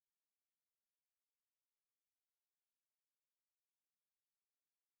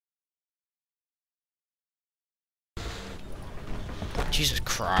Jesus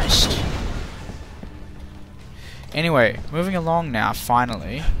Christ. Anyway, moving along now,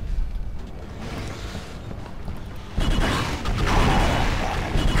 finally.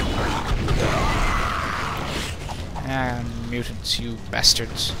 And mutants, you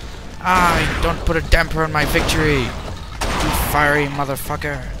bastards. Ah, don't put a damper on my victory, you fiery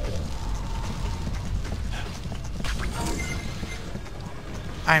motherfucker.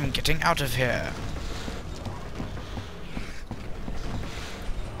 I'm getting out of here.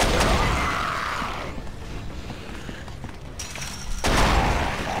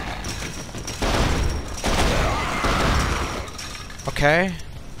 Okay.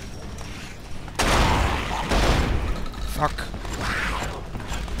 Fuck.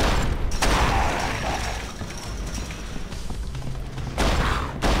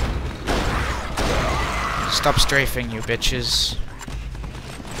 Stop strafing, you bitches.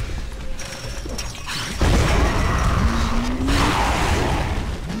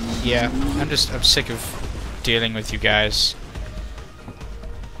 Yeah, I'm sick of dealing with you guys.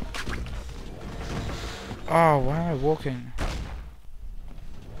 Oh, why am I walking?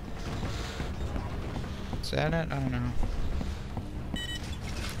 Is that it? I don't know.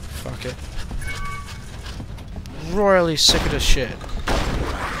 Fuck it. Royally sick of this shit.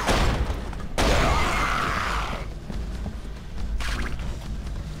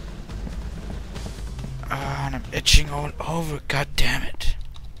 Ah, and I'm itching all over, god damn it.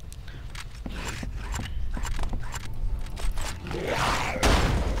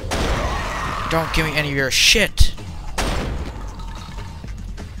 Don't give me any of your shit!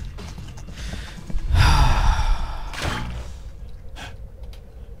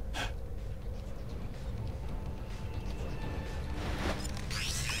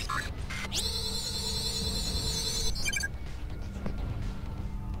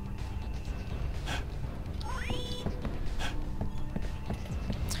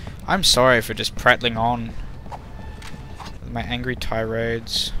 I'm sorry for just prattling on with my angry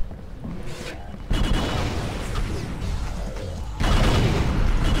tirades.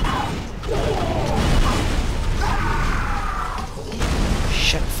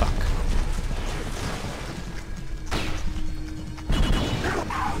 Shit, fuck.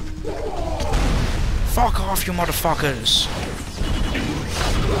 Fuck off, you motherfuckers!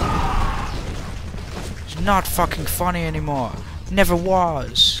 It's not fucking funny anymore. Never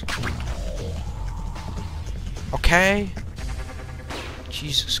was. Okay?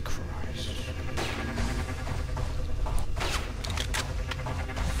 Jesus Christ.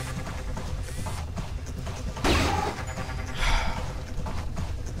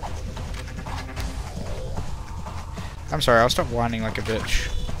 I'm sorry, I'll stop whining like a bitch.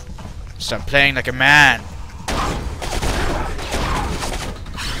 Stop playing like a man.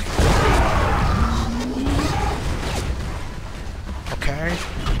 Okay?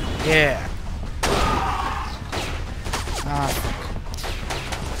 Yeah. Ah, fuck.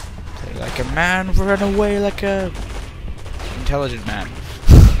 Play like a man, run away like a intelligent man.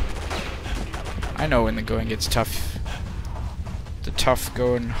 I know when the going gets tough. The tough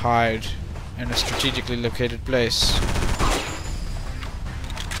go and hide in a strategically located place.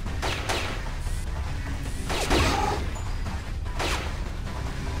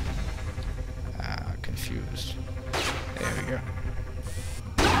 Confused. There we go.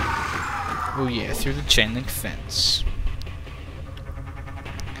 Oh yeah, through the chain link fence.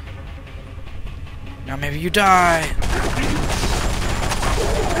 Now maybe you die!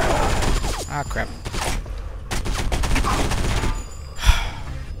 Ah, crap.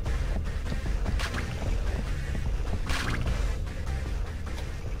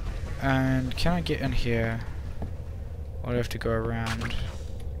 And can I get in here? Or do I have to go around?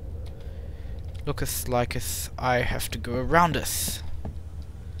 Looketh liketh, I have to go aroundeth.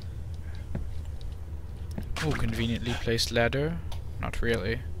 Oh, conveniently placed ladder. Not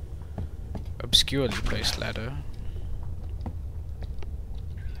really. Obscurely placed ladder.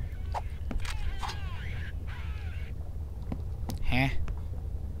 Huh?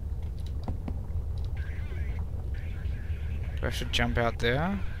 Do I have to jump out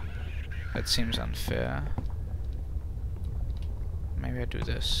there? That seems unfair. Maybe I do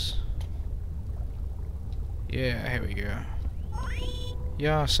this. Yeah, here we go.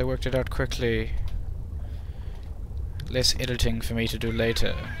 Yes, I worked it out quickly. Less editing for me to do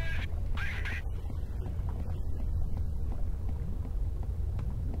later.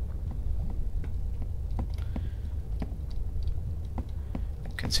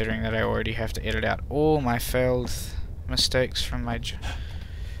 Considering that I already have to edit out all my failed mistakes from my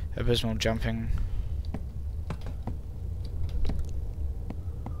abysmal jumping.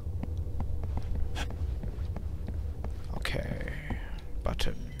 Okay.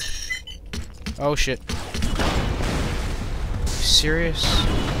 Oh shit. You serious?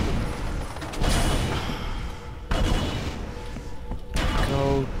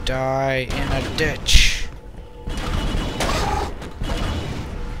 Go die in a ditch.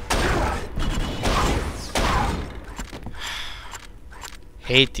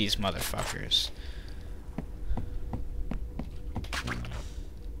 Hate these motherfuckers.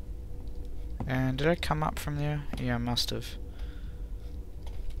 And did I come up from there? Yeah, I must have.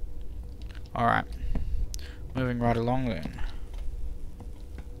 Alright. Moving right along then.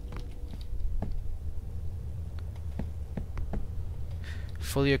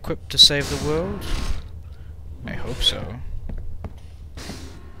 Fully equipped to save the world? I hope so.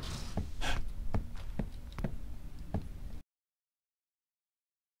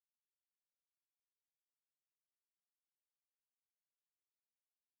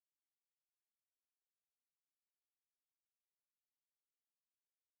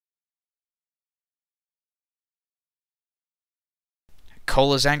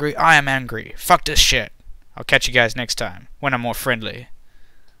 Cole is angry, I am angry. Fuck this shit. I'll catch you guys next time, when I'm more friendly.